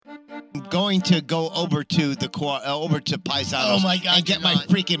I'm going to go over to Paisanos Oh my God, and get you're my not.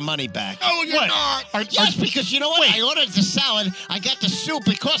 freaking money back. Oh, you're not. Yes, because you know what? I ordered the salad. I got the soup.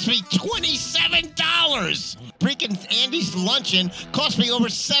 It cost me $27. Freaking Andy's luncheon cost me over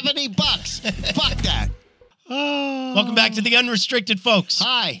 $70. Fuck that. Welcome back to the Unrestricted, folks.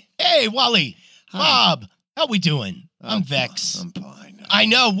 Hi. Hey, Wally. Hi. Bob. How we doing? I'm Vex. I'm fine. I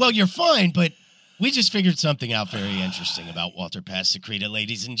know. Well, you're fine, but we just figured something out very interesting about Walter Pasacreta,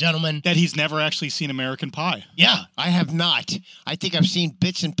 ladies and gentlemen. That he's never actually seen American Pie. Yeah. I have not. I think I've seen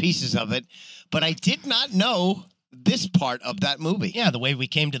bits and pieces of it, but I did not know this part of that movie. Yeah, the way we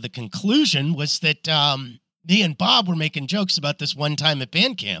came to the conclusion was that me and Bob were making jokes about this one time at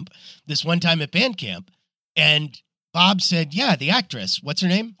band camp. And Bob said, yeah, the actress. What's her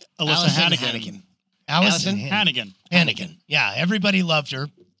name? Alyssa Hannigan. Allison Hannigan. Hannigan. Yeah, everybody loved her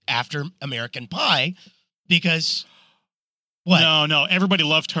after American Pie because what? No. Everybody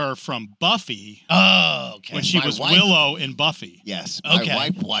loved her from Buffy Oh, okay. when she My was wife- Willow in Buffy. Yes, Okay. my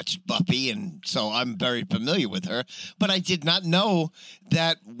wife watched Buffy, and so I'm very familiar with her. But I did not know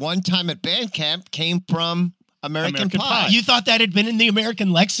that one time at band camp came from American Pie. You thought that had been in the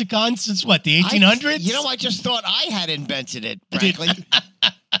American lexicon since what, the 1800s? I just thought I had invented it, frankly.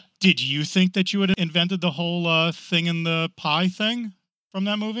 Did you think that you had invented the whole thing in the pie thing from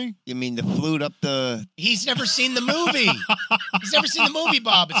that movie? You mean the flute up the... He's never seen the movie. He's never seen the movie,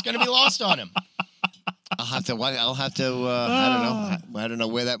 Bob. It's going to be lost on him. I don't know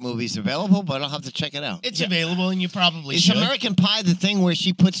where that movie's available, but I'll have to check it out. It's available, and you probably Is should. American Pie the thing where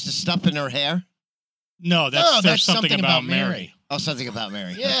she puts the stuff in her hair? No, there's something about Mary. Oh, something about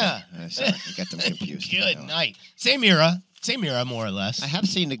Mary. Yeah. Okay. Sorry, I got them confused. Good night. Same era, more or less. I have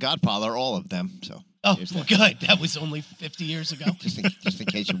seen The Godfather, all of them, so... Oh, here's well, that. good. That was only 50 years ago. Just in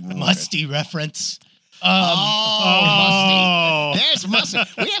case you were Musty reference. Musty. There's Musty.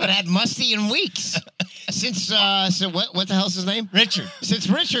 We haven't had Musty in weeks. Since what the hell's his name? Richard. Since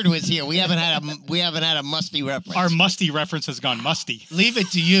Richard was here, we haven't had a Musty reference. Our musty reference has gone musty. Leave it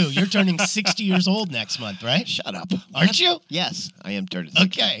to you. You're turning 60 years old next month, right? Shut up. Aren't you? Yes, I am turning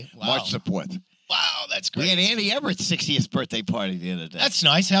 60. Okay. Wow. March the 4th. Wow, that's great. We had Andy Everett's 60th birthday party the other day. That's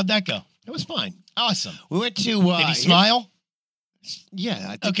nice. How'd that go? It was fine. Awesome. We went to... Did he smile? Yeah,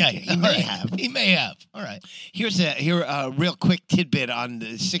 I think Okay. he may have. He may have. All right. Here's a real quick tidbit on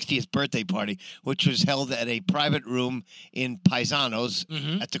the 60th birthday party, which was held at a private room in Paisanos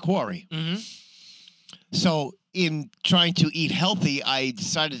at the Quarry. Mm-hmm. So, in trying to eat healthy, I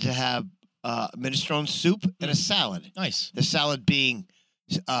decided to have minestrone soup and a salad. Nice. The salad being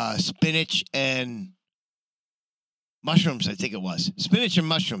spinach and mushrooms, I think it was. Spinach and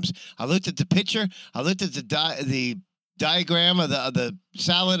mushrooms. I looked at the picture. I looked at the diagram of the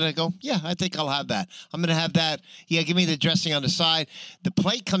salad, and I go, yeah, I think I'll have that. I'm gonna have that. Yeah, give me the dressing on the side. The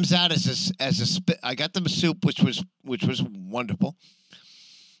plate comes out as I got the soup, which was wonderful.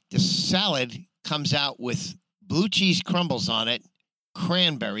 The salad comes out with blue cheese crumbles on it,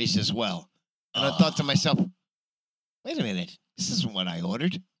 cranberries as well. And I thought to myself, wait a minute, this isn't what I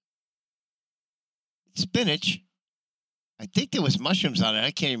ordered. Spinach. I think there was mushrooms on it.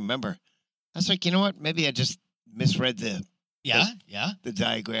 I can't even remember. I was like, you know what? Maybe I just misread the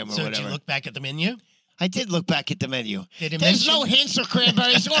diagram or So whatever. did you look back at the menu? I did look back at the menu. Did it There's mention- no hints of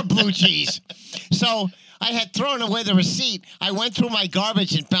cranberries or blue cheese. So I had thrown away the receipt. I went through my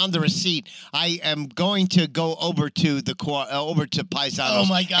garbage and found the receipt. I am going to go over to Paisanos Oh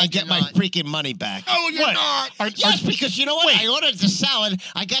my God, and get you're my not. freaking money back. Oh, you're not. Yes, because you know what? I ordered the salad.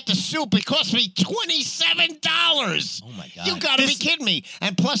 I got the soup. It cost me $27. Oh, my God. You got to be kidding me.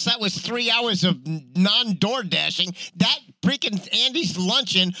 And plus, that was 3 hours of non-door dashing. That freaking Andy's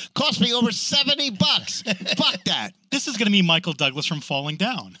luncheon cost me over $70. Fuck that. This is going to be Michael Douglas from Falling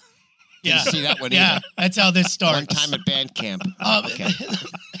Down. Didn't see that one Yeah, either. that's how this starts. One time at band camp. Okay.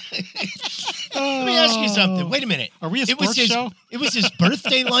 Let me ask you something. Wait a minute. Are we a sports show? It was his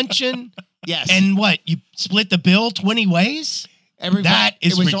birthday luncheon? Yes. And what? You split the bill 20 ways? That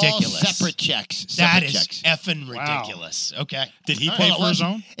is it was ridiculous. all separate checks. That Separate is checks. effing Wow. ridiculous. Okay. Did he pay for his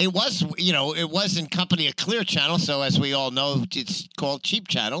own? It was, it was in company of Clear Channel, so as we all know, it's called Cheap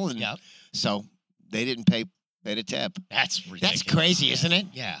Channel, and so they didn't pay the tab. That's ridiculous. That's crazy, isn't it?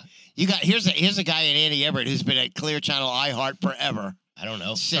 Yeah. Here's a guy in Andy Everett who's been at Clear Channel iHeart forever. I don't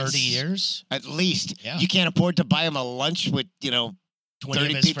know, Since- 30 years? At least. Yeah. You can't afford to buy him a lunch with, 20 30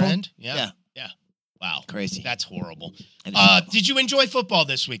 of his people? friend? Yeah. Wow. Crazy. That's horrible. And it's- Did you enjoy football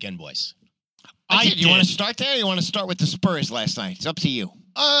this weekend, boys? I did. You want to start there or you want to start with the Spurs last night? It's up to you.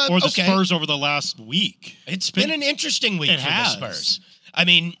 Or the okay. Spurs over the last week. It's been an interesting week It for has. the Spurs. I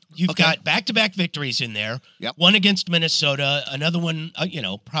mean, you've Okay. got back-to-back victories in there. Yep. One against Minnesota, another one,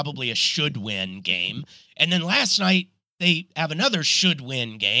 probably a should-win game. And then last night, they have another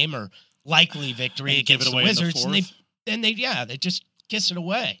should-win game or likely victory And give against it the away in the Wizards. fourth. They just kiss it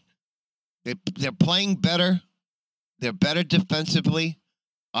away. They're playing better. They're better defensively.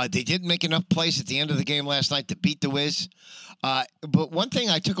 They didn't make enough plays at the end of the game last night to beat the Wiz. But one thing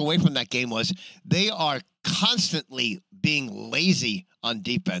I took away from that game was they are constantly being lazy on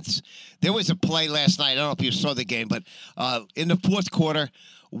defense. There was a play last night. I don't know if you saw the game, but in the fourth quarter,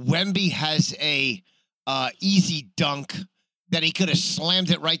 Wemby has a easy dunk that he could have slammed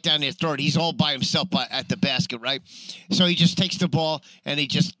it right down their throat. He's all by himself at the basket, right? So he just takes the ball and he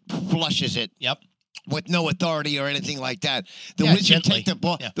just flushes it. Yep. With no authority or anything like that. The Yeah, Wizards gently. take the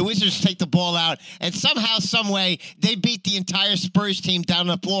ball. Yeah. The Wizards take the ball out, and somehow, some way, they beat the entire Spurs team down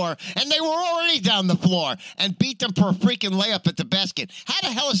the floor, and they were already down the floor, and beat them for a freaking layup at the basket. How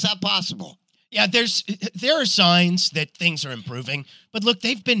the hell is that possible? Yeah, there are signs that things are improving, but look,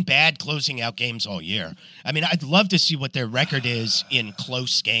 they've been bad closing out games all year. I mean, I'd love to see what their record is in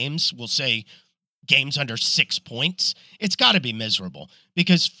close games. We'll say games under 6 points. It's got to be miserable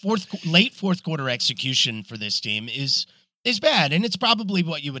because late fourth quarter execution for this team is bad, and it's probably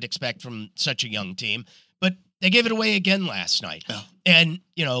what you would expect from such a young team. But they gave it away again last night. Yeah. And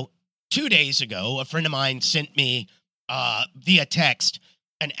 2 days ago, a friend of mine sent me via text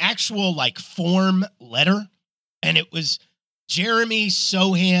an actual form letter, and it was Jeremy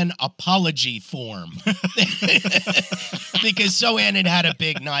Sohan apology form because Sohan had a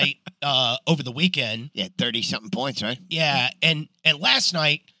big night over the weekend. Yeah, 30-something points, right? Yeah, and last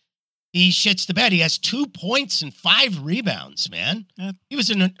night he shits the bed. He has 2 points and 5 rebounds. Man, Yeah. he was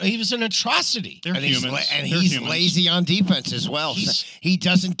an atrocity. They're And humans. he's lazy on defense as well. He's- He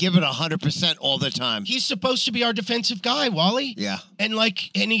doesn't give it 100% all the time. He's supposed to be our defensive guy, Wally. Yeah. And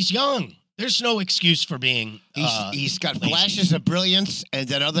he's young. There's no excuse for being. He's got lazy. flashes of brilliance, and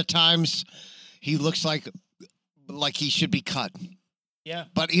then other times he looks like he should be cut. Yeah.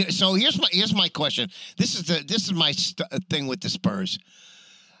 But so here's my question. This is my thing with the Spurs.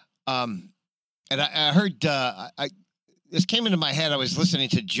 And I heard this came into my head. I was listening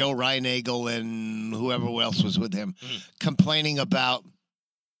to Joe Reinagel and whoever else was with him complaining about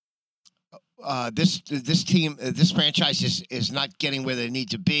this team, this franchise is not getting where they need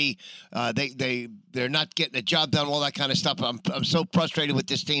to be. They're not getting the job done, all that kind of stuff. I'm so frustrated with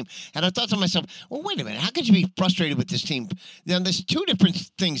this team. And I thought to myself, well, wait a minute, how could you be frustrated with this team? Now, there's two different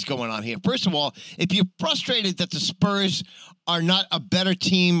things going on here. First of all, if you're frustrated that the Spurs are not a better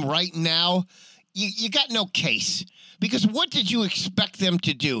team right now, you got no case. Because what did you expect them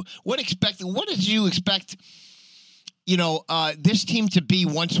to do? What did you expect this team to be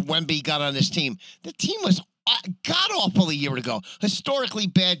once Wemby got on this team? The team was god-awful a year ago. Historically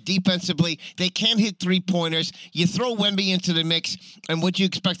bad defensively. They can't hit three-pointers. You throw Wemby into the mix, and would you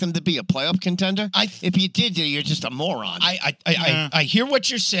expect them to be a playoff contender? If you did, you're just a moron. I hear what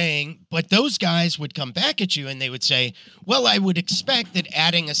you're saying, but those guys would come back at you and they would say, well, I would expect that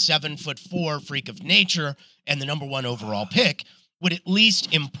adding a 7'4" freak of nature and the number 1 overall pick would at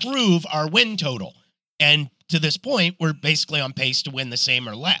least improve our win total. And to this point, we're basically on pace to win the same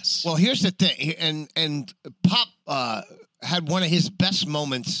or less. Well, here's the thing, and Pop had one of his best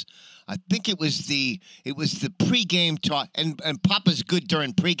moments. I think it was the pregame talk, and Pop is good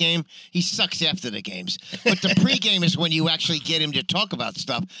during pregame. He sucks after the games, but the pregame is when you actually get him to talk about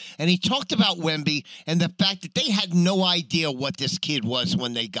stuff. And he talked about Wemby and the fact that they had no idea what this kid was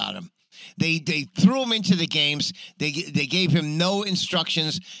when they got him. They threw him into the games. They gave him no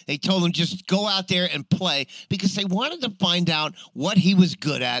instructions. They told him just go out there and play because they wanted to find out what he was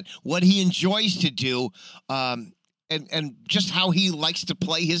good at, what he enjoys to do, and just how he likes to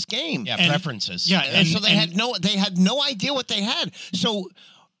play his game. Yeah, And- preferences. Yeah, And so they had no idea what they had. So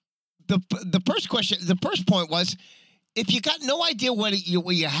the first point was, if you got no idea what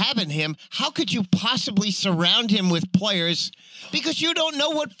you have in him, how could you possibly surround him with players? Because you don't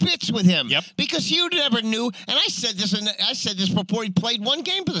know what fits with him. Yep. Because you never knew. And I said this before he played one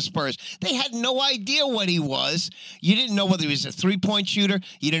game for the Spurs. They had no idea what he was. You didn't know whether he was a three-point shooter.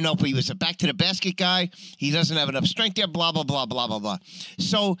 You didn't know if he was a back-to-the-basket guy. He doesn't have enough strength there, blah, blah, blah, blah, blah, blah.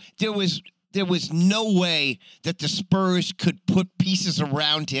 So there was no way that the Spurs could put pieces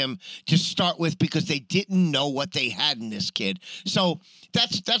around him to start with because they didn't know what they had in this kid. So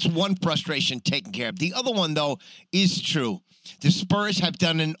that's one frustration taken care of. The other one, though, is true. The Spurs have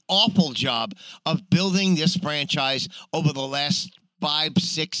done an awful job of building this franchise over the last 5,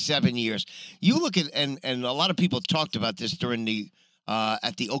 6, 7 years. You look at, and a lot of people talked about this during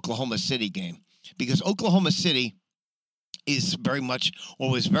at the Oklahoma City game, because Oklahoma City is very much, or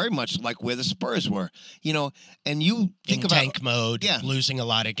was very much like where the Spurs were, and you think in about tank mode, yeah. losing a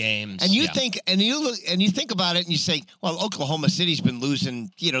lot of games. And you yeah. think, and you look, and you think about it, and you say, well, Oklahoma City's been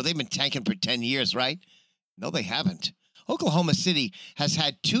losing, they've been tanking for 10 years, right? No, they haven't. Oklahoma City has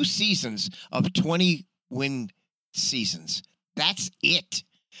had 2 seasons of 20-win seasons. That's it.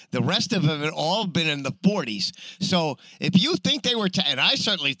 The rest of them have all been in the 40s. So if you think they were, and I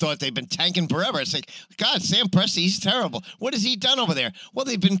certainly thought they've been tanking forever. It's like, God, Sam Presti, he's terrible. What has he done over there? Well,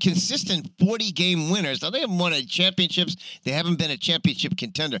 they've been consistent 40-game winners. Now, they haven't won any championships. They haven't been a championship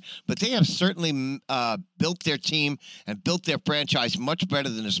contender. But they have certainly built their team and built their franchise much better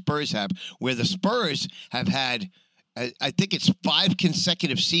than the Spurs have, where the Spurs have had, I think it's 5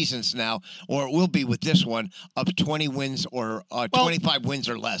 consecutive seasons now, or it will be with this one, of 20 wins or 25 wins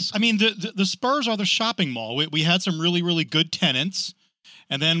or less. I mean, the Spurs are the shopping mall. We had some really, really good tenants,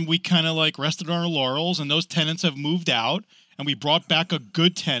 and then we kind of like rested on our laurels, and those tenants have moved out, and we brought back a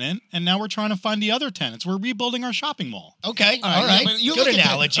good tenant, and now we're trying to find the other tenants. We're rebuilding our shopping mall. Okay, all right. But you Good look at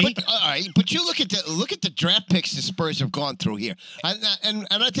analogy. all right, but you look at the draft picks the Spurs have gone through here, and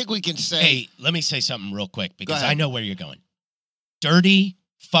I think we can say, Hey, let me say something real quick because ahead. I know where you're going. Dirty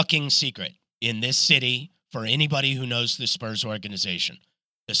fucking secret in this city for anybody who knows the Spurs organization.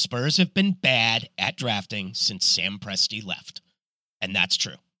 The Spurs have been bad at drafting since Sam Presti left, and that's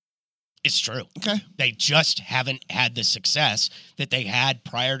true. It's true. okay, They just haven't had the success that they had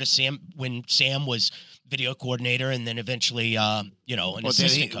prior to Sam, when Sam was video coordinator and then eventually, an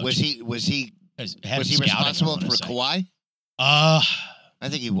assistant coach. was he Head of scouting, responsible I wanna for say. Kawhi? Uh, I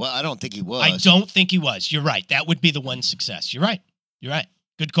think he was. I don't think he was. I don't think he was. You're right. That would be the one success. You're right.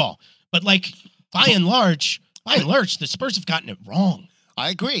 Good call. But by and large, the Spurs have gotten it wrong. I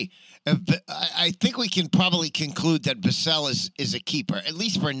agree. I think we can probably conclude that Vassell is a keeper, at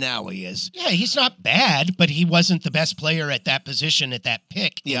least for now. He is. Yeah, he's not bad, but he wasn't the best player at that position at that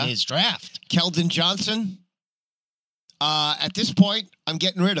pick Yeah. in his draft. Keldon Johnson. At this point, I'm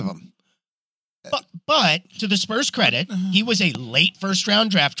getting rid of him. But to the Spurs' credit, he was a late first-round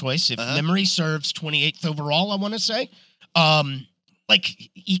draft choice, if Uh-huh. memory serves, 28th overall, I want to say.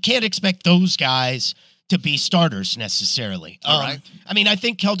 You can't expect those guys to be starters necessarily. All right. I mean, I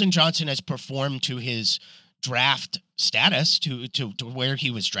think Keldon Johnson has performed to his draft status, to where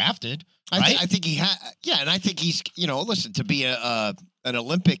he was drafted. Right? I think he had. Yeah, and I think he's. Listen, to be an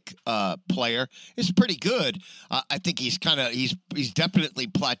Olympic player is pretty good. I think he's definitely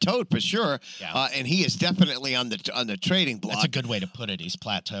plateaued for sure. Yeah. And he is definitely on the trading block. That's a good way to put it. He's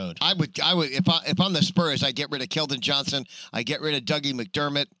plateaued. I would if I'm the Spurs, I get rid of Keldon Johnson. I get rid of Dougie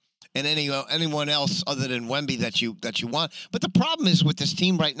McDermott. And anyone else other than Wemby that you want. But the problem is with this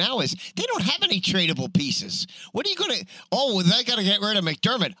team right now is they don't have any tradable pieces. What are you going to... Oh, well, I got to get rid of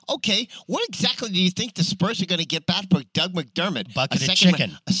McDermott. Okay, what exactly do you think the Spurs are going to get back for Doug McDermott? Bucket of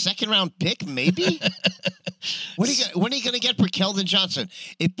chicken. A second-round pick, maybe? What are you going to get for Keldon Johnson?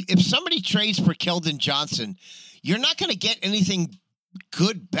 If somebody trades for Keldon Johnson, you're not going to get anything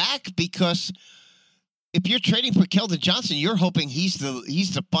good back because... If you're trading for Keldon Johnson, you're hoping he's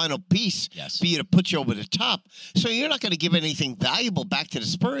the final piece for you to put you over the top. So you're not going to give anything valuable back to the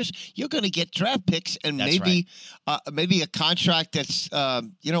Spurs. You're going to get draft picks and maybe a contract that's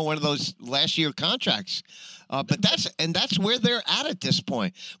one of those last year contracts. But that's where they're at this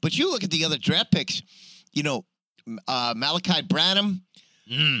point. But you look at the other draft picks. Malachi Branham.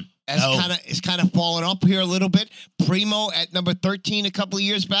 Is kind of fallen up here a little bit. Primo at number 13 a couple of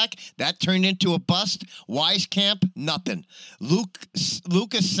years back, that turned into a bust. Wieskamp, nothing. Lucas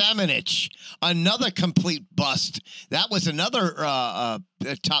Samanich, another complete bust. That was another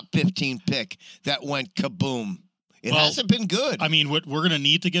top 15 pick that went kaboom. It hasn't been good. I mean, what we're going to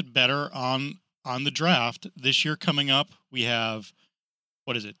need to get better on the draft this year coming up. We have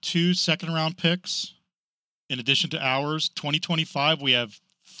 2 second-round picks in addition to ours. 2025, we have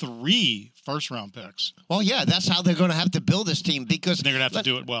 3 first-round picks. Well, yeah, that's how they're going to have to build this team because they're going to have to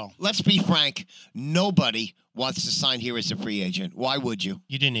do it well. Let's be frank. Nobody wants to sign here as a free agent. Why would you?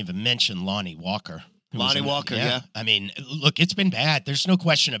 You didn't even mention Lonnie Walker. Lonnie Walker, yeah. I mean, look, it's been bad. There's no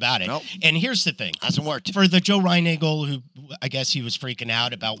question about it. Nope. And here's the thing. Hasn't worked. For the Joe Reinagel, who I guess he was freaking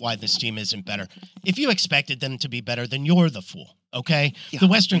out about why this team isn't better, if you expected them to be better, then you're the fool, okay? Yeah. The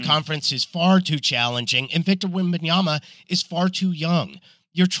Western Conference is far too challenging, and Victor Wembanyama is far too young.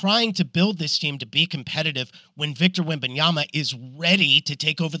 You're trying to build this team to be competitive when Victor Wembanyama is ready to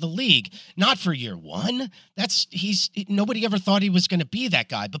take over the league. Not for year 1. Nobody ever thought he was going to be that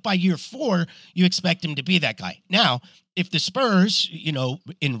guy. But by year 4, you expect him to be that guy. Now, if the Spurs,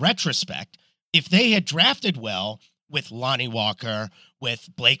 in retrospect, if they had drafted well, with Lonnie Walker, with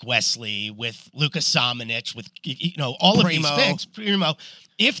Blake Wesley, with Lucas Samanic, with all of these Primo. picks, Primo.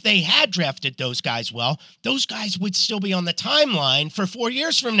 If they had drafted those guys well, those guys would still be on the timeline for 4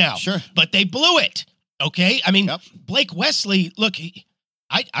 years from now. Sure. But they blew it. Okay? I mean, Yep. Blake Wesley, look,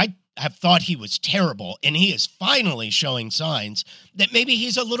 I have thought he was terrible, and he is finally showing signs that maybe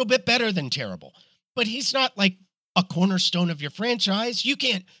he's a little bit better than terrible. But he's not like a cornerstone of your franchise. You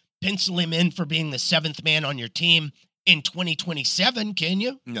can't pencil him in for being the 7th man on your team in 2027, can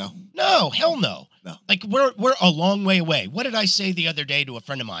you? No. No, hell no. No. Like we're a long way away. What did I say the other day to a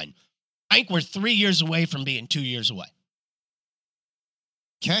friend of mine? I think we're 3 years away from being 2 years away.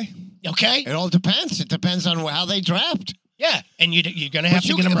 Okay. Okay? It all depends. It depends on how they draft. Yeah, and you're going to have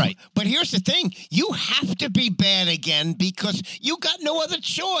to get them right. But here's the thing. You have to be bad again because you got no other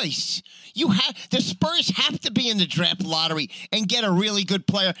choice. The Spurs have to be in the draft lottery and get a really good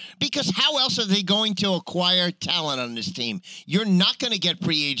player because how else are they going to acquire talent on this team? You're not going to get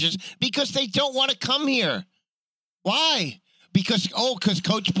free agents because they don't want to come here. Why? Because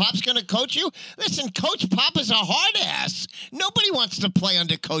Coach Pop's going to coach you? Listen, Coach Pop is a hard ass. Nobody wants to play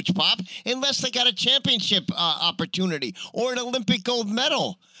under Coach Pop unless they got a championship opportunity or an Olympic gold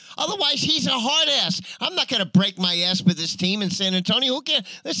medal. Otherwise, he's a hard ass. I'm not going to break my ass with this team in San Antonio. Who cares?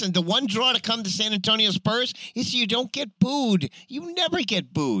 Listen, the one draw to come to San Antonio Spurs is you don't get booed. You never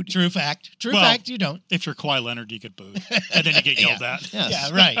get booed. True fact. True fact, you don't. If you're Kawhi Leonard, you get booed. And then you get yelled at.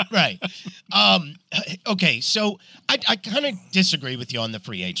 Yes. Yeah, right. Okay, so I kind of disagree with you on the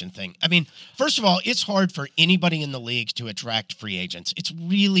free agent thing. I mean, first of all, it's hard for anybody in the league to attract free agents. It's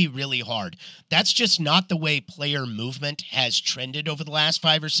really, really hard. That's just not the way player movement has trended over the last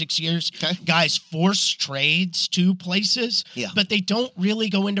 5 or 6 years. Okay. Guys force trades to places, but they don't really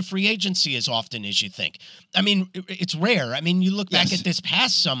go into free agency as often as you think. I mean, it's rare. I mean, you look back at this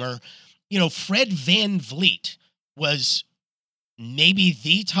past summer, Fred Van Vliet was maybe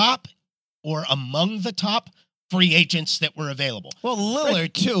the top or among the top free agents that were available. Well,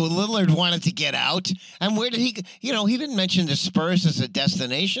 Lillard, too. Lillard wanted to get out. And where did he he didn't mention the Spurs as a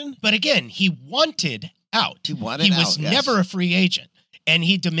destination. But again, he wanted out. He wanted out, was yes. never a free agent. And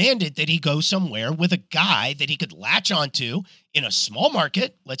he demanded that he go somewhere with a guy that he could latch onto in a small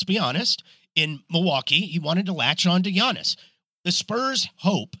market, let's be honest. In Milwaukee, he wanted to latch on to Giannis. The Spurs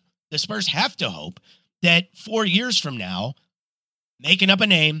have to hope that 4 years from now, making up a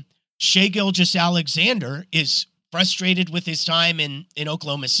name, Shai Gilgeous-Alexander is frustrated with his time in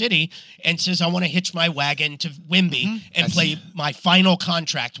Oklahoma City and says, I want to hitch my wagon to Wemby and play my final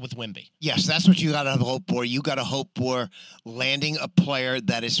contract with Wemby. Yes, that's what you got to hope for. You got to hope for landing a player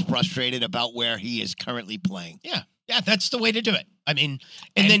that is frustrated about where he is currently playing. Yeah, that's the way to do it. I mean,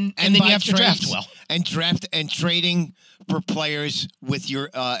 and then you have to draft well. And trading for players with your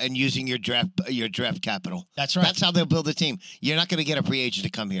and using your draft capital. That's right. That's how they'll build a team. You're not going to get a free agent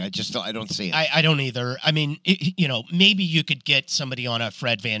to come here. I don't see it. I don't either. I mean, maybe you could get somebody on a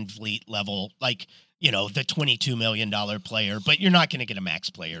Fred Van Vliet level, like the $22 million player, but you're not going to get a max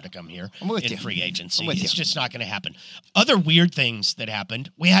player to come here in free agency. It's just not going to happen. Other weird things that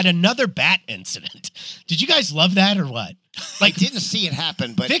happened. We had another bat incident. Did you guys love that or what? Like, I didn't see it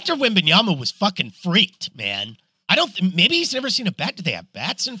happen, but Victor Wembanyama was fucking freaked, man. Maybe he's never seen a bat. Do they have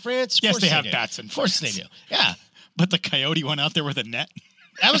bats in France? Yes, they have bats in France. Of course they do. Yeah. But the coyote went out there with a net.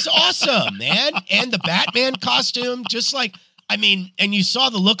 That was awesome, man. And the Batman costume, just like, and you saw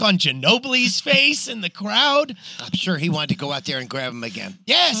the look on Ginobili's face in the crowd. I'm sure he wanted to go out there and grab him again.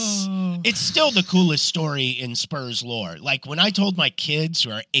 Yes. It's still the coolest story in Spurs lore. Like when I told my kids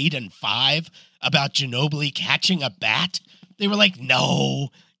who are 8 and 5 about Ginobili catching a bat, they were like, no.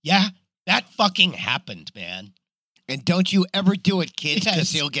 Yeah, that fucking happened, man. And don't you ever do it, kids, because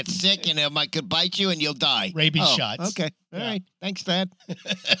he'll get sick and it could bite you and you'll die. Rabies shots. Okay. All right. Thanks, Dad.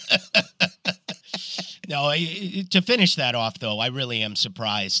 No, to finish that off, though, I really am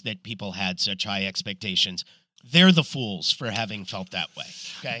surprised that people had such high expectations. They're the fools for having felt that way.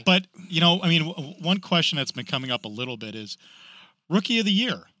 Okay. But, one question that's been coming up a little bit is Rookie of the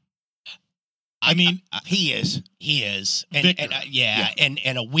Year. He is. He is. And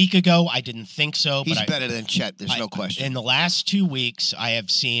and a week ago, I didn't think so. He's better than Chet. There's no question. In the last 2 weeks, I have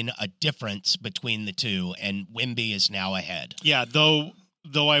seen a difference between the two, and Wemby is now ahead. Yeah, though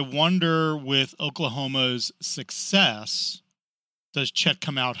I wonder with Oklahoma's success, does Chet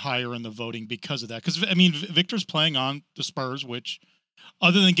come out higher in the voting because of that? Because, Victor's playing on the Spurs, which,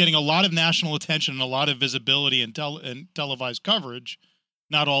 other than getting a lot of national attention and a lot of visibility and televised coverage,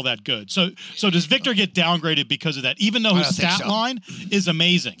 not all that good. So does Victor get downgraded because of that, even though his stat line is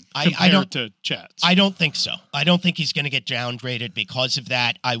amazing compared to Chet's? I don't think so. I don't think he's going to get downgraded because of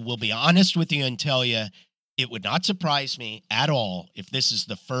that. I will be honest with you and tell you It would not surprise me at all if this is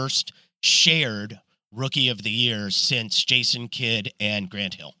the first shared Rookie of the Year since Jason Kidd and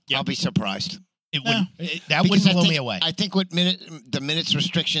Grant Hill. I'll be surprised. It Yeah. wouldn't. That Because wouldn't blow me away. I think with the minutes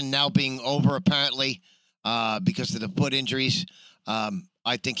restriction now being over, apparently, because of the foot injuries,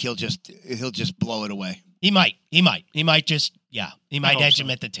 I think he'll just blow it away. He might just, he might hope edge so. him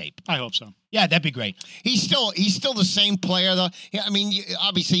at the tape. I hope so. Yeah, that'd be great. He's still the same player, though. Yeah, I mean,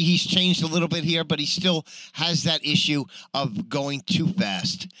 obviously he's changed a little bit here, but he still has that issue of going too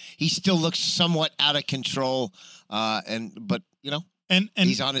fast. He still looks somewhat out of control, but And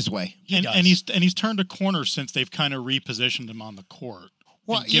he's on his way. He and does. he's turned a corner since they've kind of repositioned him on the court.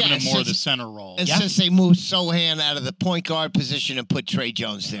 Well, Given yeah, him more of the since- center role. And Yeah. since they moved Sohan out of the point guard position and put Trey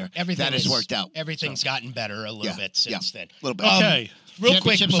Jones there, that has worked out. Everything's gotten better a little bit since then. A little bit. Okay. Real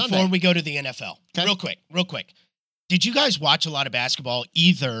quick Championship before Sunday. we go to the NFL. Okay. Real quick. Did you guys watch a lot of basketball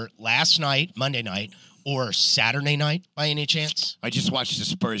either last night, Monday night, or Saturday night by any chance? I just watched the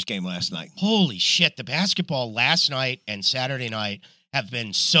Spurs game last night. Holy shit, the basketball last night and Saturday night have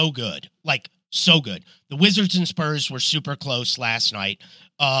been so good. Like, so good. The Wizards and Spurs were super close last night.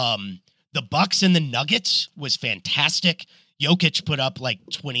 The Bucks and the Nuggets was fantastic. Jokic put up like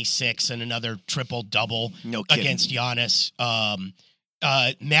 26 and another triple-double No kidding. against Giannis.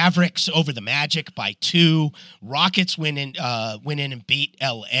 Mavericks over the Magic by 2. Rockets went in and beat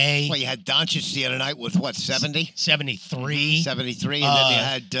LA. Well, you had Doncic the other night with what, 70? 73. 73, and then you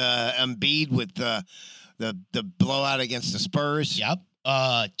had Embiid with the blowout against the Spurs. Yep.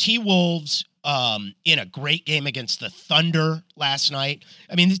 T-Wolves in a great game against the Thunder last night.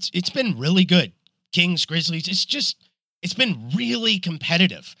 I mean, it's been really good. Kings, Grizzlies, it's been really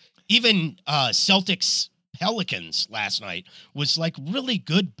competitive. Even Celtics Pelicans last night was like really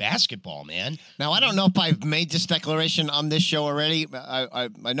good basketball, man. Now, I don't know if I've made this declaration on this show already. I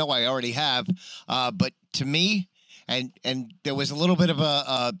know I already have, but to me, and there was a little bit of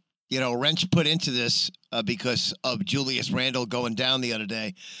a wrench put into this because of Julius Randle going down the other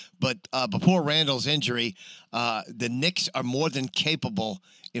day. But before Randle's injury, the Knicks are more than capable,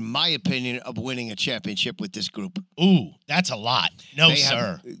 in my opinion, of winning a championship with this group. Ooh, that's a lot. No, They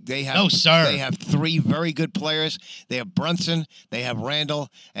sir. have, No, sir. They have 3 very good players. They have Brunson, they have Randle,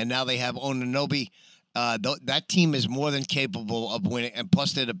 and now they have Anunoby. That team is more than capable of winning, and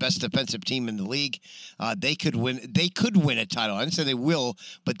plus they're the best defensive team in the league. They could win a title. I didn't say they will,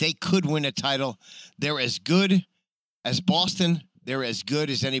 but they could win a title. They're as good as Boston. They're as good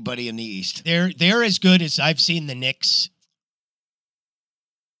as anybody in the East. They're as good as I've seen the Knicks.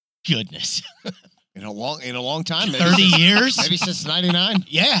 Goodness. In a long time. 30 years? Maybe since 99.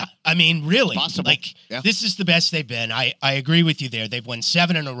 Yeah, I mean, really. Possible. Like, Yeah. This is the best they've been. I agree with you there. They've won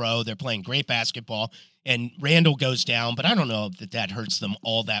 7 in a row. They're playing great basketball, and Randall goes down, but I don't know that hurts them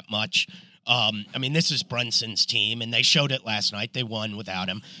all that much. I mean, this is Brunson's team, and they showed it last night. They won without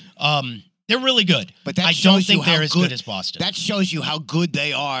him. They're really good. But that I shows don't you think how they're as good as Boston. That shows you how good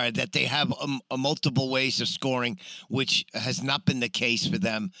they are, that they have a multiple ways of scoring, which has not been the case for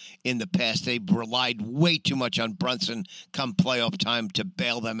them in the past. They've relied way too much on Brunson come playoff time to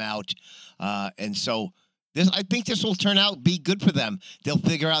bail them out. And so I think this will turn out be good for them. They'll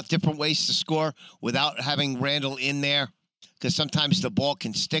figure out different ways to score without having Randall in there, because sometimes the ball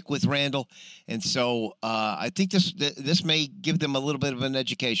can stick with Randall. And so I think this may give them a little bit of an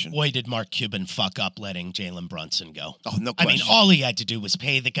education. Boy, did Mark Cuban fuck up letting Jalen Brunson go. Oh, no I question. mean, all he had to do was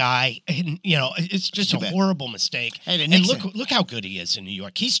pay the guy, and it's just Too a bad. horrible mistake. Hey, the And Knicks- look how good he is in New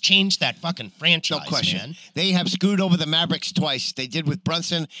York. He's changed that fucking franchise, No question. man. They have screwed over the Mavericks twice. They did with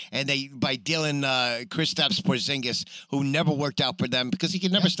Brunson, and by dealing Kristaps Porzingis, who never worked out for them because he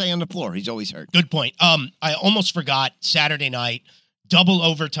could never stay on the floor. He's always hurt. Good point. I almost forgot Saturday night, double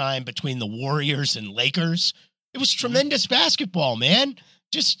overtime between the Warriors and Lakers. It was tremendous basketball, man.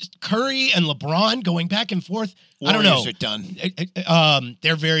 Just Curry and LeBron going back and forth. I don't know. Warriors are done.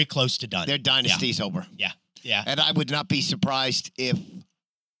 They're very close to done. Their dynasty's over. Yeah. And I would not be surprised if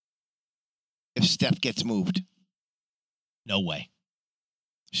Steph gets moved. No way.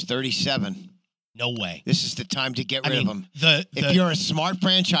 He's 37. No way. This is the time to get rid of him. If you're a smart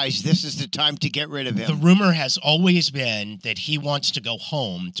franchise, this is the time to get rid of him. The rumor has always been that he wants to go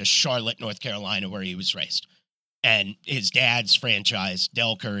home to Charlotte, North Carolina, where he was raised. And his dad's franchise,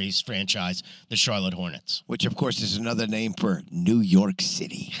 Del Curry's franchise, the Charlotte Hornets. Which, of course, is another name for New York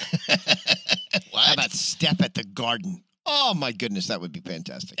City. How about Steph at the Garden? Oh, my goodness, that would be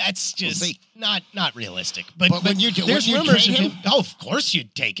fantastic. That's just see. not realistic. But But when you there's wouldn't you rumors trade of him? Oh, of course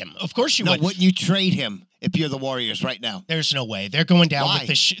you'd take him. Of course you No, would. wouldn't you trade him if you're the Warriors right now. There's no way. They're going down Why?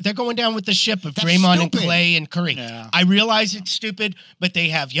 with they're going down with the ship of That's Draymond stupid. and Clay and Curry. Yeah. I realize it's stupid, but they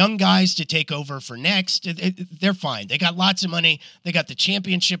have young guys to take over for next. They're fine. They got lots of money. They got the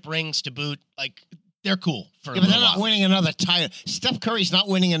championship rings to boot. Like, they're cool for a Yeah, but they're little not while. winning another title. Steph Curry's not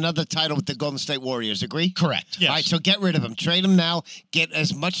winning another title with the Golden State Warriors. Agree? Correct. Yes. All right, so get rid of him. Trade him now. Get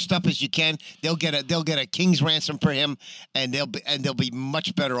as much stuff as you can. They'll get a king's ransom for him, and they'll be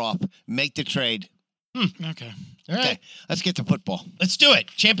much better off. Make the trade. Okay. All right. Okay, let's get to football. Let's do it.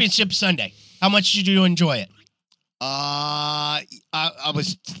 Championship Sunday. How much did you enjoy it? I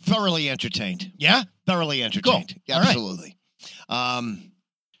was thoroughly entertained. Yeah? Thoroughly entertained. Cool. All right. Absolutely.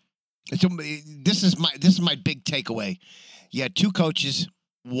 So this is my big takeaway. You had two coaches.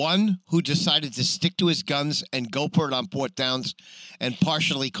 One who decided to stick to his guns and go for it on fourth downs and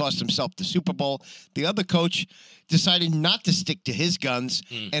partially cost himself the Super Bowl. The other coach decided not to stick to his guns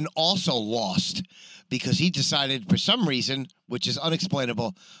and also lost because he decided for some reason, which is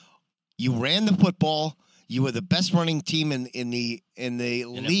unexplainable, you ran the football. You were the best running team in the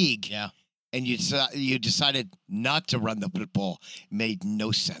league. Yeah. And you decided not to run the football. Made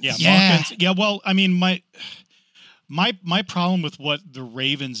no sense. Yeah. Yeah. Markins, yeah. Well, I mean, my problem with what the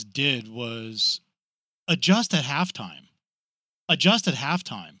Ravens did was adjust at halftime.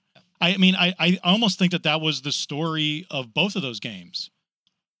 I mean, I almost think that was the story of both of those games.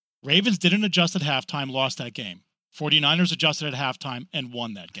 Ravens didn't adjust at halftime, lost that game. 49ers adjusted at halftime and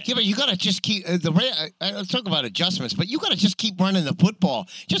won that game. Yeah, but you got to just keep let's talk about adjustments. But you got to just keep running the football.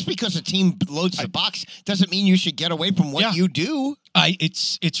 Just because a team loads the box doesn't mean you should get away from what you do.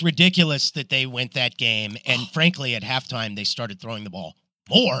 It's ridiculous that they went that game, and frankly, at halftime they started throwing the ball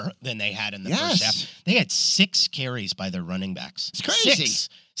more than they had in the first half. They had 6 carries by their running backs. It's crazy.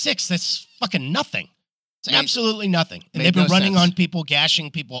 6. That's fucking nothing. It's Made- absolutely nothing. And made they've been no running sense. on people,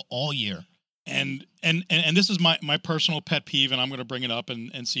 gashing people all year. And this is my personal pet peeve, and I'm going to bring it up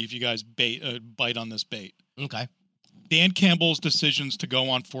and see if you guys bite on this bait. Okay. Dan Campbell's decisions to go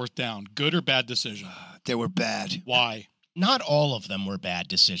on fourth down, good or bad decision? They were bad. Why? Not all of them were bad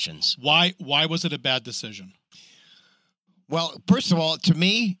decisions. Why was it a bad decision? Well, first of all, to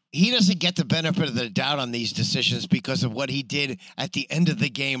me, he doesn't get the benefit of the doubt on these decisions because of what he did at the end of the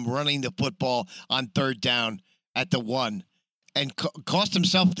game, running the football on third down at the 1. And cost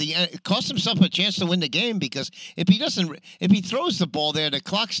himself a chance to win the game because if he throws the ball there, the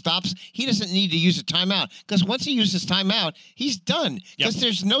clock stops. He doesn't need to use a timeout because once he uses timeout, he's done. Because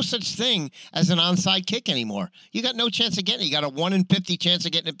there's no such thing as an onside kick anymore. You got no chance of getting it. You got a 1 in 50 chance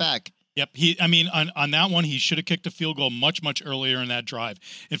of getting it back. Yep. On that one, he should have kicked a field goal much, much earlier in that drive.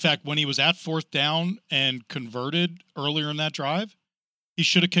 In fact, when he was at fourth down and converted earlier in that drive, he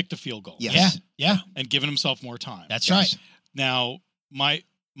should have kicked a field goal. Yes. Yeah. And given himself more time. That's Yes. right. Now, my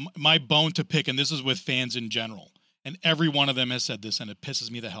bone to pick, and this is with fans in general, and every one of them has said this, and it pisses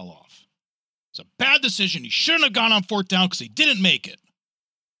me the hell off. It's a bad decision. He shouldn't have gone on fourth down because he didn't make it.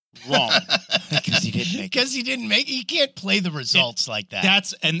 Wrong. Because he didn't make it. Because he didn't make it. He can't play the results like that.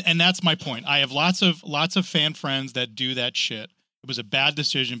 That's my point. I have lots of fan friends that do that shit. It was a bad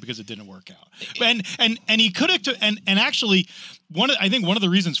decision because it didn't work out. And he could have and actually I think one of the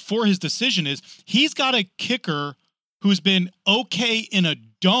reasons for his decision is he's got a kicker who's been okay in a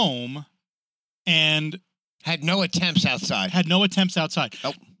dome and Had no attempts outside.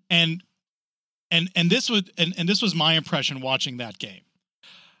 Nope. And this was my impression watching that game.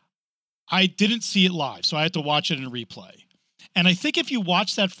 I didn't see it live, so I had to watch it in replay. And I think if you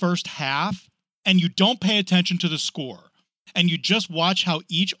watch that first half and you don't pay attention to the score and you just watch how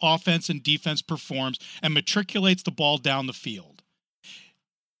each offense and defense performs and matriculates the ball down the field,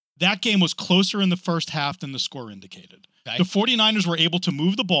 that game was closer in the first half than the score indicated. Okay. The 49ers were able to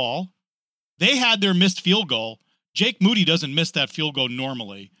move the ball. They had their missed field goal. Jake Moody doesn't miss that field goal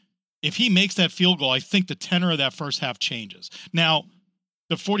normally. If he makes that field goal, I think the tenor of that first half changes. Now,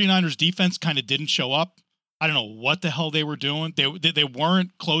 the 49ers defense kind of didn't show up. I don't know what the hell they were doing. They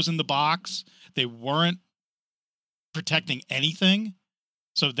weren't closing the box. They weren't protecting anything.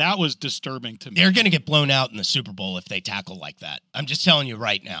 So that was disturbing to me. They're going to get blown out in the Super Bowl if they tackle like that. I'm just telling you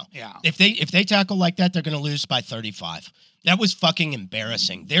right now. Yeah. If they tackle like that, they're going to lose by 35. That was fucking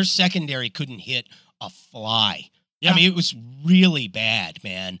embarrassing. Their secondary couldn't hit a fly. Yeah. I mean, it was really bad,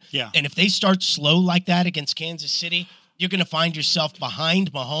 man. Yeah. And if they start slow like that against Kansas City, you're going to find yourself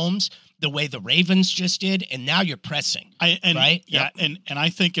behind Mahomes the way the Ravens just did, and now you're pressing. Right? Yeah. Yep. And I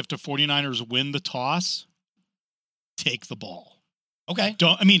think if the 49ers win the toss, take the ball. Okay.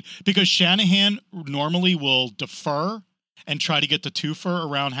 Because Shanahan normally will defer and try to get the twofer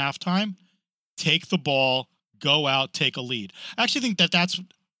around halftime. Take the ball, go out, take a lead. I actually think that's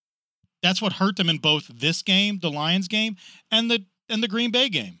that's what hurt them in both this game, the Lions game, and the Green Bay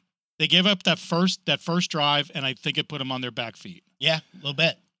game. They gave up that first drive, and I think it put them on their back feet. Yeah, a little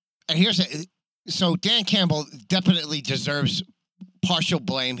bit. And so Dan Campbell definitely deserves partial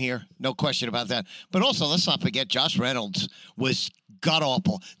blame here, no question about that. But also, let's not forget, Josh Reynolds was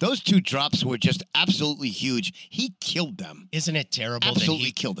god-awful. Those 2 drops were just absolutely huge. He killed them. Isn't it terrible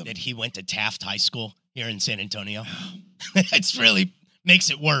Absolutely killed them. that he went to Taft High School here in San Antonio? It's really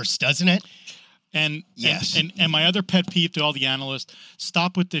makes it worse, doesn't it? And yes. And my other pet peeve to all the analysts,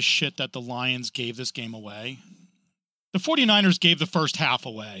 stop with this shit that the Lions gave this game away. The 49ers gave the first half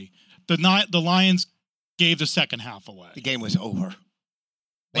away. The Lions gave the second half away. The game was over.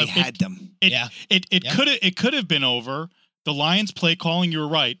 They had them. It could have been over. The Lions play calling, you were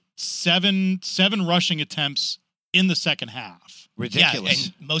right. 7 rushing attempts in the second half. Ridiculous.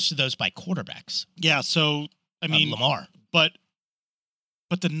 Yeah, and most of those by quarterbacks. Yeah, so I mean Lamar. But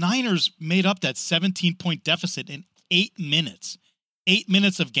the Niners made up that 17-point deficit in 8 minutes. 8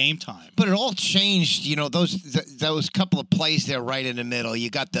 minutes of game time. But it all changed, those couple of plays there right in the middle. You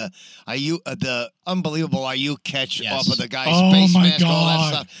got the unbelievable Ayuk catch off of the guy's face mask, all that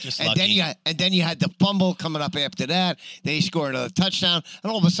stuff. Just and lucky. then you had the fumble coming up after that. They scored another touchdown,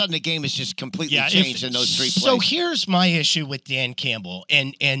 and all of a sudden the game is just completely changed in those 3 plays. So here's my issue with Dan Campbell,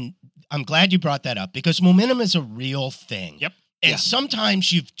 and I'm glad you brought that up because momentum is a real thing. Yep. And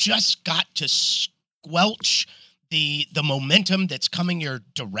sometimes you've just got to squelch the momentum that's coming your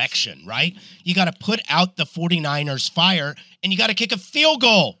direction, right? You got to put out the 49ers fire, and you got to kick a field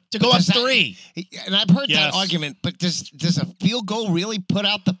goal to go up 3. And I've heard that argument, but does a field goal really put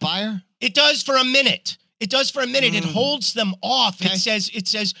out the fire? It does for a minute. It holds them off. Okay. It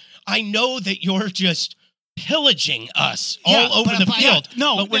says, I know that you're just pillaging us all over the field.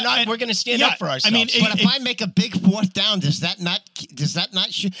 But we're not. We're going to stand up for ourselves. I mean, but if I make a big 4th down, does that not?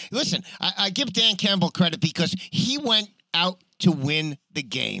 Listen, I give Dan Campbell credit because he went out to win the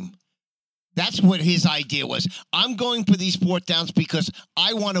game. That's what his idea was. I'm going for these 4th downs because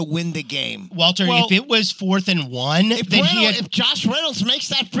I want to win the game. Walter, if it was 4th and 1, if Josh Reynolds makes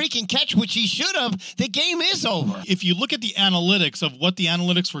that freaking catch, which he should have, the game is over. If you look at the analytics of what the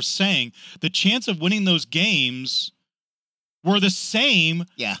analytics were saying, the chance of winning those games were the same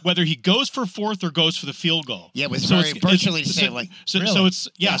whether he goes for 4th or goes for the field goal. Yeah, it was virtually the same.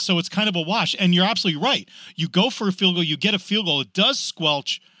 So it's kind of a wash. And you're absolutely right. You go for a field goal, you get a field goal. It does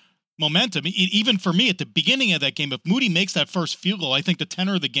squelch momentum. Even for me at the beginning of that game, if Moody makes that first field goal, I think the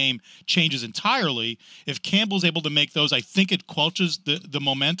tenor of the game changes entirely. If Campbell's able to make those, I think it quelches the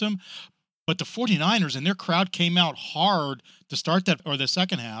momentum. But the 49ers and their crowd came out hard to start the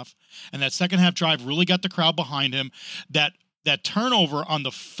second half. And that second half drive really got the crowd behind him. That turnover on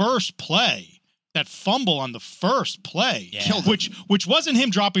the first play, that fumble on the first play, which wasn't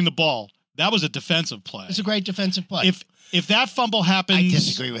him dropping the ball. That was a defensive play. It's a great defensive play. If that fumble happens, I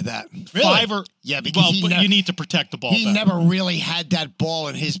disagree with that. Really? Because you need to protect the ball. He never really had that ball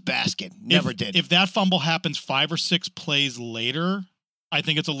in his basket. Never did. If that fumble happens 5 or 6 plays later, I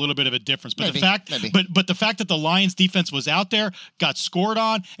think it's a little bit of a difference. But the fact that the Lions defense was out there, got scored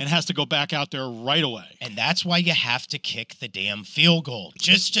on, and has to go back out there right away. And that's why you have to kick the damn field goal.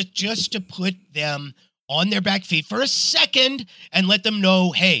 Just to put them on their back feet for a second and let them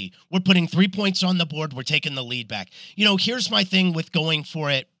know, hey, we're putting 3 points on the board. We're taking the lead back. Here's my thing with going for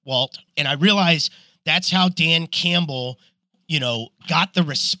it, Walt. And I realize that's how Dan Campbell, got the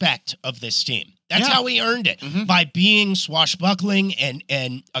respect of this team. That's how he earned it, by being swashbuckling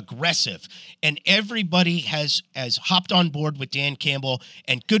and aggressive. And everybody has hopped on board with Dan Campbell,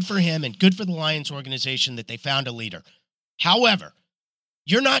 and good for him and good for the Lions organization that they found a leader. However,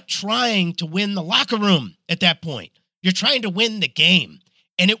 you're not trying to win the locker room at that point. You're trying to win the game.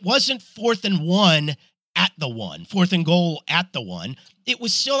 And it wasn't 4th and 1 at the 1, 4th and goal at the 1. It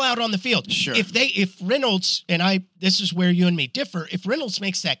was still out on the field. Sure. If Reynolds, this is where you and me differ, if Reynolds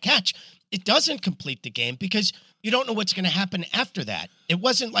makes that catch, it doesn't complete the game because you don't know what's going to happen after that. It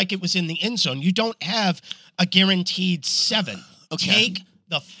wasn't like it was in the end zone. You don't have a guaranteed 7. Okay. Take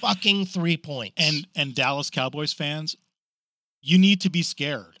the fucking 3 points. And Dallas Cowboys fans, you need to be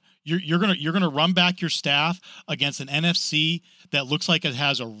scared. You're gonna run back your staff against an NFC that looks like it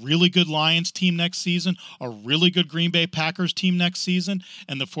has a really good Lions team next season, a really good Green Bay Packers team next season,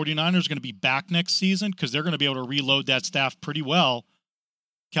 and the 49ers are going to be back next season because they're going to be able to reload that staff pretty well.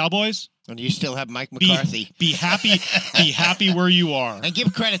 Cowboys, And you still have Mike McCarthy. Be happy where you are. And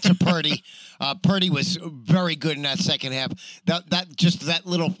give credit to Purdy. Purdy was very good in that second half. That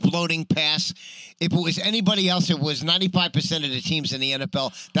little floating pass. If it was anybody else, it was 95% of the teams in the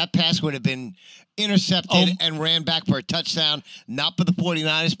NFL. That pass would have been intercepted and ran back for a touchdown, not for the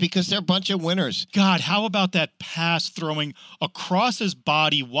 49ers, because they're a bunch of winners. God, how about that pass throwing across his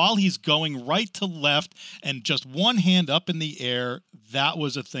body while he's going right to left and just one hand up in the air? That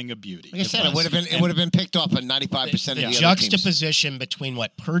was a thing of beauty. Like I said, it would have been picked off on 95% of the other juxtaposition between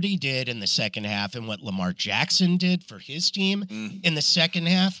what Purdy did in the second half and what Lamar Jackson did for his team in the second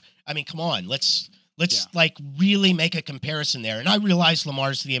half. I mean, come on, let's like really make a comparison there. And I realize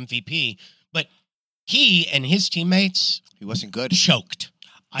Lamar's the MVP, but he and his teammates, he wasn't good. Choked.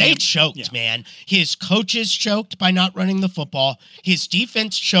 They choked, man. His coaches choked by not running the football. His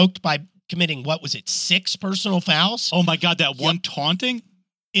defense choked by committing, 6 personal fouls? Oh, my God, that one taunting?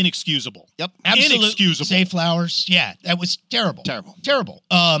 Inexcusable. Yep. Absolutely. Inexcusable. Zay Flowers. Yeah, that was terrible. Terrible.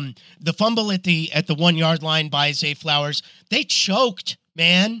 The fumble at the 1 yard line by Zay Flowers, they choked,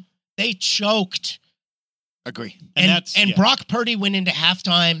 man. They choked. Agree. And Brock Purdy went into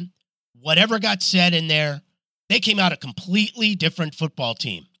halftime. Whatever got said in there, they came out a completely different football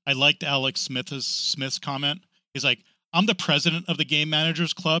team. I liked Alex Smith's comment. He's like, I'm the president of the game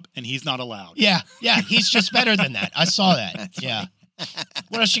managers club, and he's not allowed. Yeah, he's just better than that. I saw that. Yeah.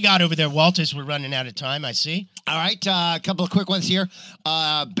 What else you got over there, Walt, as we're running out of time, I see? All right, a couple of quick ones here.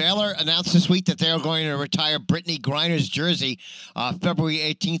 Baylor announced this week that they're going to retire Brittany Griner's jersey February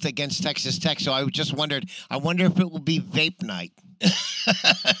 18th against Texas Tech. So I just wondered, I wonder if it will be vape night.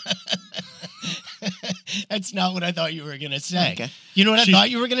 That's not what I thought you were going to say. Okay. You know what I thought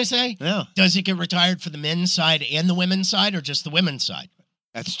you were going to say? No. Does it get retired for the men's side and the women's side, or just the women's side?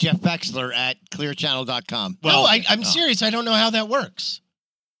 That's Jeff Vexler at clearchannel.com. Well, I'm serious. I don't know how that works.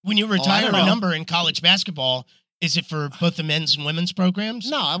 When you retire a number in college basketball, is it for both the men's and women's programs?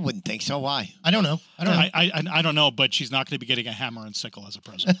 No, I wouldn't think so. Why? I don't know. I don't know, but she's not going to be getting a hammer and sickle as a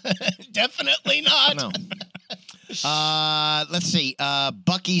present. Definitely not. No. Let's see.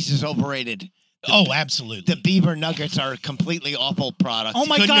 Buc-ee's is overrated. Absolutely. The Beaver Nuggets are a completely awful product. Oh,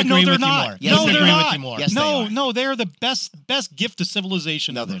 my God, no, they're not. Yes, no, they're not. With you more. Yes, no, they're the best gift to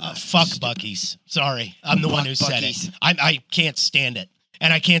civilization. No, they're not. Fuck Buc-ee's. Sorry. I'm the one who said it. I can't stand it.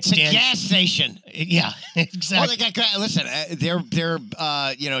 And I can't stand a gas station. Yeah, exactly. Well, they got listen.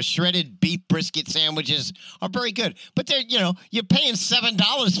 Their shredded beef brisket sandwiches are very good, but they're you're paying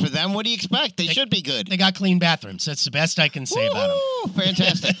 $7 for them. What do you expect? They should be good. They got clean bathrooms. That's the best I can say about them.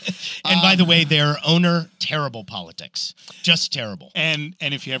 Fantastic. And by the way, their owner, terrible politics, just terrible. And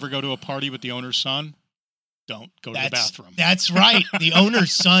if you ever go to a party with the owner's son, don't go to the bathroom. That's right. The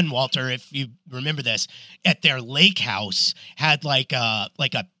owner's son, Walter, if you remember this, at their lake house had like a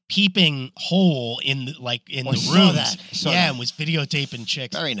peeping hole in the rooms. And was videotaping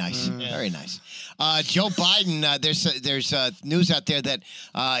chicks. Very nice. Very nice. Joe Biden, there's news out there that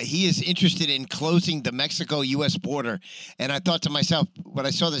he is interested in closing the Mexico-U.S. border. And I thought to myself, when I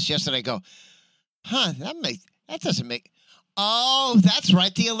saw this yesterday, I go, that doesn't make... Oh, that's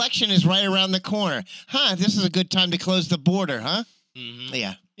right. The election is right around the corner. This is a good time to close the border, huh? Mm-hmm.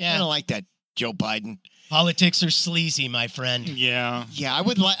 Yeah. I don't like that, Joe Biden. Politics are sleazy, my friend. Yeah. Yeah, I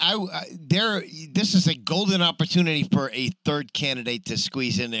would like. This is a golden opportunity for a third candidate to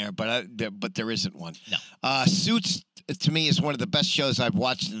squeeze in there, but there isn't one. No. Suits to me is one of the best shows I've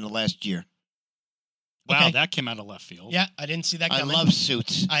watched in the last year. Wow, Okay. That came out of left field. Yeah, I didn't see that coming. I love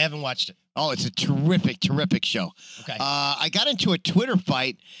Suits. I haven't watched it. Oh, it's a terrific show. Okay. I got into a Twitter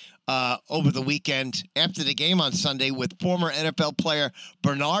fight over the weekend after the game on Sunday with former NFL player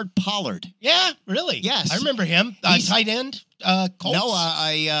Bernard Pollard. Yeah, really? Yes. I remember him. Tight end, Colts? No,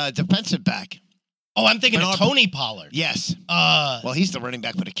 a defensive back. Oh, I'm thinking of Tony Pollard. Yes. Well, he's the running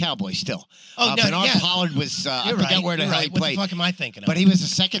back for the Cowboys still. Bernard Pollard was, I forget where the hell he played. What the fuck am I thinking of? But he was a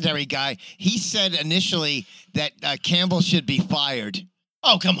secondary guy. He said initially that Campbell should be fired.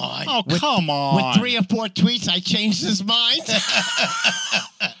 Oh, come on. Oh, come on. With 3 or 4 tweets, I changed his mind.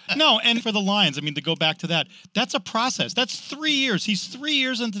 No, and for the Lions, I mean, to go back to that, that's a process. That's 3 years. He's 3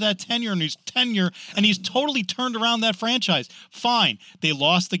 years into that tenure, and he's totally turned around that franchise. Fine. They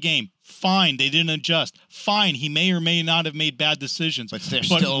lost the game. Fine. They didn't adjust. Fine. He may or may not have made bad decisions. But they're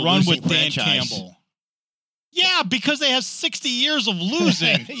still run losing with Dan franchise. Campbell. Yeah, because they have 60 years of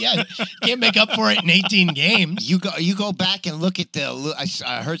losing. Yeah, can't make up for it in 18 games. You go back and look at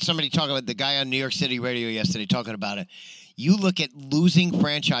I heard somebody talk about the guy on New York City radio yesterday talking about it. You look at losing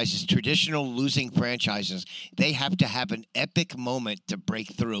franchises, traditional losing franchises, they have to have an epic moment to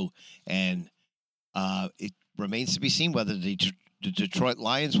break through. And it remains to be seen whether the the Detroit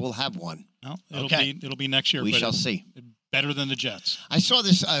Lions will have one. Well, it'll Okay. be next year. We but shall see. Better than the Jets. I saw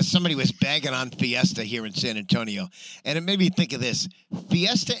this. Somebody was bagging on Fiesta here in San Antonio, and it made me think of this.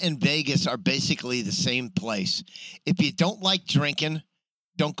 Fiesta and Vegas are basically the same place. If you don't like drinking,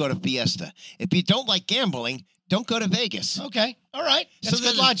 don't go to Fiesta. If you don't like gambling, don't go to Vegas. Okay. All right. That's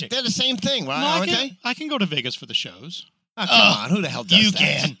good they're, logic. They're the same thing, right? No, aren't they? I can go to Vegas for the shows. Oh, come on. Who the hell does You that?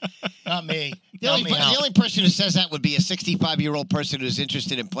 can. Not me. The Help only, me out. the only person who says that would be a 65-year-old person who's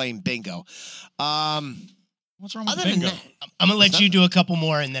interested in playing bingo. What's wrong with Other than bingo? that, I'm going to let There's you do a couple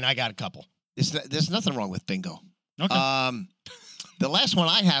more, and then I got a couple. there's nothing wrong with bingo. Okay. The last one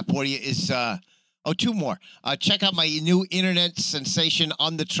I have for you is two more. Check out my new internet sensation,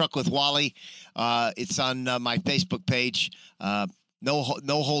 On the Truck with Wally. It's on my Facebook page. No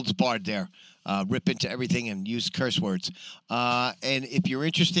holds barred there. Rip into everything and use curse words. And if you're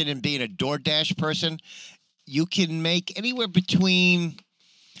interested in being a DoorDash person, you can make anywhere between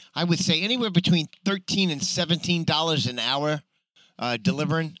 $13 and $17 an hour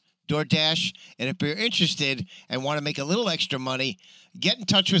delivering DoorDash. And if you're interested and want to make a little extra money, get in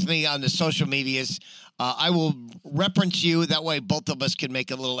touch with me on the social medias. I will reference you. That way, both of us can make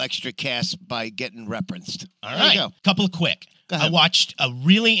a little extra cash by getting referenced. All There right. you go. Couple of quick. Go I ahead. watched a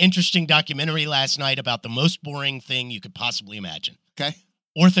really interesting documentary last night about the most boring thing you could possibly imagine. Okay.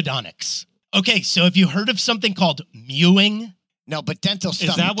 Orthodontics. Okay, so have you heard of something called mewing? No, but dental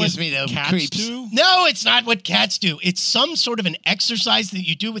stuff Is that what gives me the cats creeps. do? No, it's not what cats do. It's some sort of an exercise that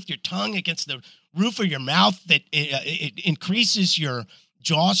you do with your tongue against the roof of your mouth that it increases your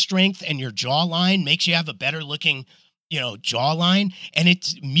jaw strength and your jawline, makes you have a better looking, jawline. And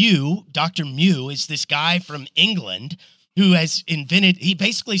it's Mew. Dr. Mew is this guy from England who has invented, he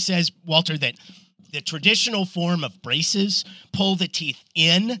basically says, Walter, that the traditional form of braces pull the teeth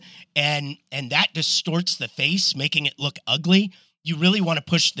in and that distorts the face, making it look ugly. You really want to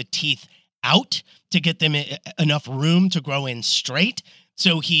push the teeth out to get them enough room to grow in straight.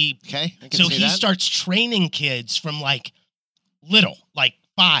 So he Okay. I can so see he that. starts training kids from like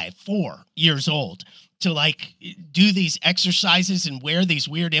 4 years old to do these exercises and wear these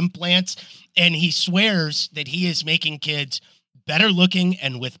weird implants. And he swears that he is making kids better looking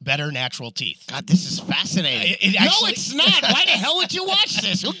and with better natural teeth. God, this is fascinating. Actually- No, it's not. Why the hell would you watch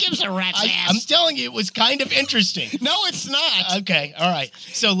this? Who gives a rat's ass? I'm telling you, it was kind of interesting. No, it's not. Okay, all right.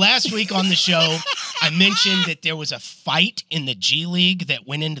 So last week on the show, I mentioned that there was a fight in the G League that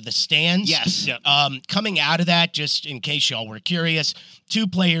went into the stands. Yes. Yep. Coming out of that, just in case y'all were curious, 2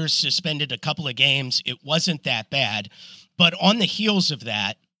 players suspended a couple of games. It wasn't that bad. But on the heels of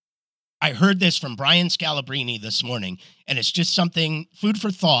that, I heard this from Brian Scalabrine this morning, and it's just something, food for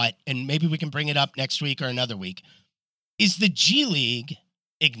thought, and maybe we can bring it up next week or another week. Is the G League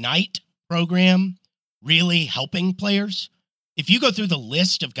Ignite program really helping players? If you go through the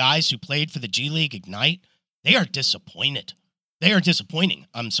list of guys who played for the G League Ignite, they are disappointed. They are disappointing,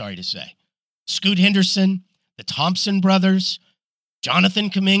 I'm sorry to say. Scoot Henderson, the Thompson brothers, Jonathan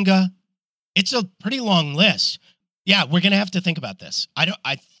Kuminga. It's a pretty long list. Yeah, we're going to have to think about this.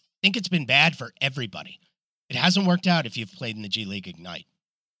 I think it's been bad for everybody. It hasn't worked out if you've played in the G League Ignite.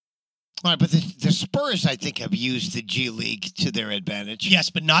 All right, but the Spurs, I think, have used the G League to their advantage.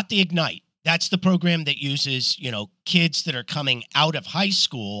 Yes, but not the Ignite. That's the program that uses, kids that are coming out of high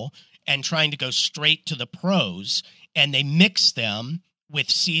school and trying to go straight to the pros, and they mix them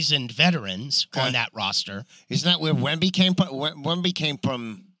with seasoned veterans on that roster. Isn't that where Wemby came from? Wemby came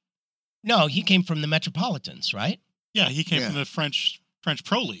from... No, he came from the Metropolitans, right? Yeah, he came Yeah. from the French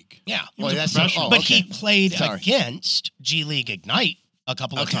Pro League. Yeah. He was Well, a that's- professional. But okay. he played Sorry. against G League Ignite a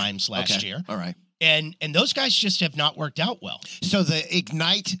couple of Okay. times last year. All right. And those guys just have not worked out well. So the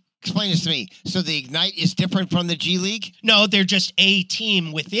Ignite... Explain this to me. So the Ignite is different from the G League? No, they're just a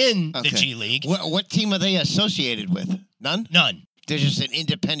team within the Okay. G League. What team are they associated with? None? None. They're just an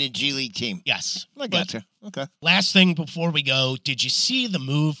independent G League team. Yes. I gotcha. Okay. Last thing before we go, did you see the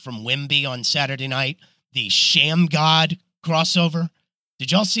move from Wemby on Saturday night? The Sham God crossover?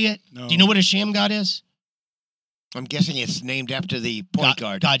 Did y'all see it? No. Do you know what a Sham God is? I'm guessing it's named after the point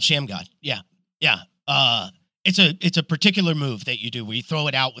guard. God Sham God. Yeah. Yeah. It's a particular move that you do where you throw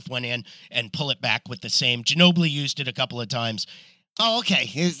it out with one hand and pull it back with the same. Ginobili used it a couple of times. Oh, okay.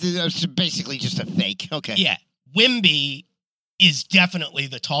 It's basically just a fake. Okay. Yeah. Wemby is definitely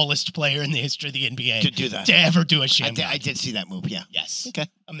the tallest player in the history of the NBA To do that. to ever do a Sham God. I did see that move, yeah. Yes. Okay.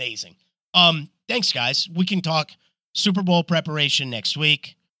 Amazing. Thanks, guys. We can talk Super Bowl preparation next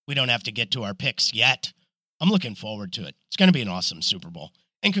week. We don't have to get to our picks yet. I'm looking forward to it. It's going to be an awesome Super Bowl.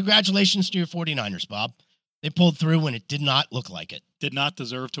 And congratulations to your 49ers, Bob. They pulled through when it did not look like it. Did not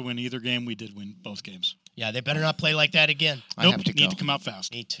deserve to win either game. We did win both games. Yeah, they better not play like that again. I Nope, have to go. need to come out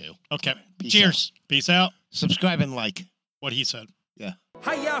fast. Me too. Okay. Peace Cheers. Peace out. Subscribe and like. What he said.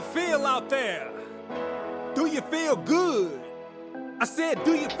 How y'all feel out there? Do you feel good? I said,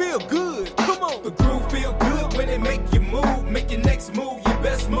 do you feel good? Come on. The groove feel good when it make you move. Make your next move your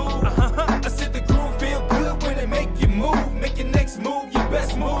best move. I said the groove feel good when it make you move. Make your next move your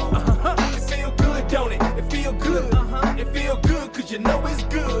best move.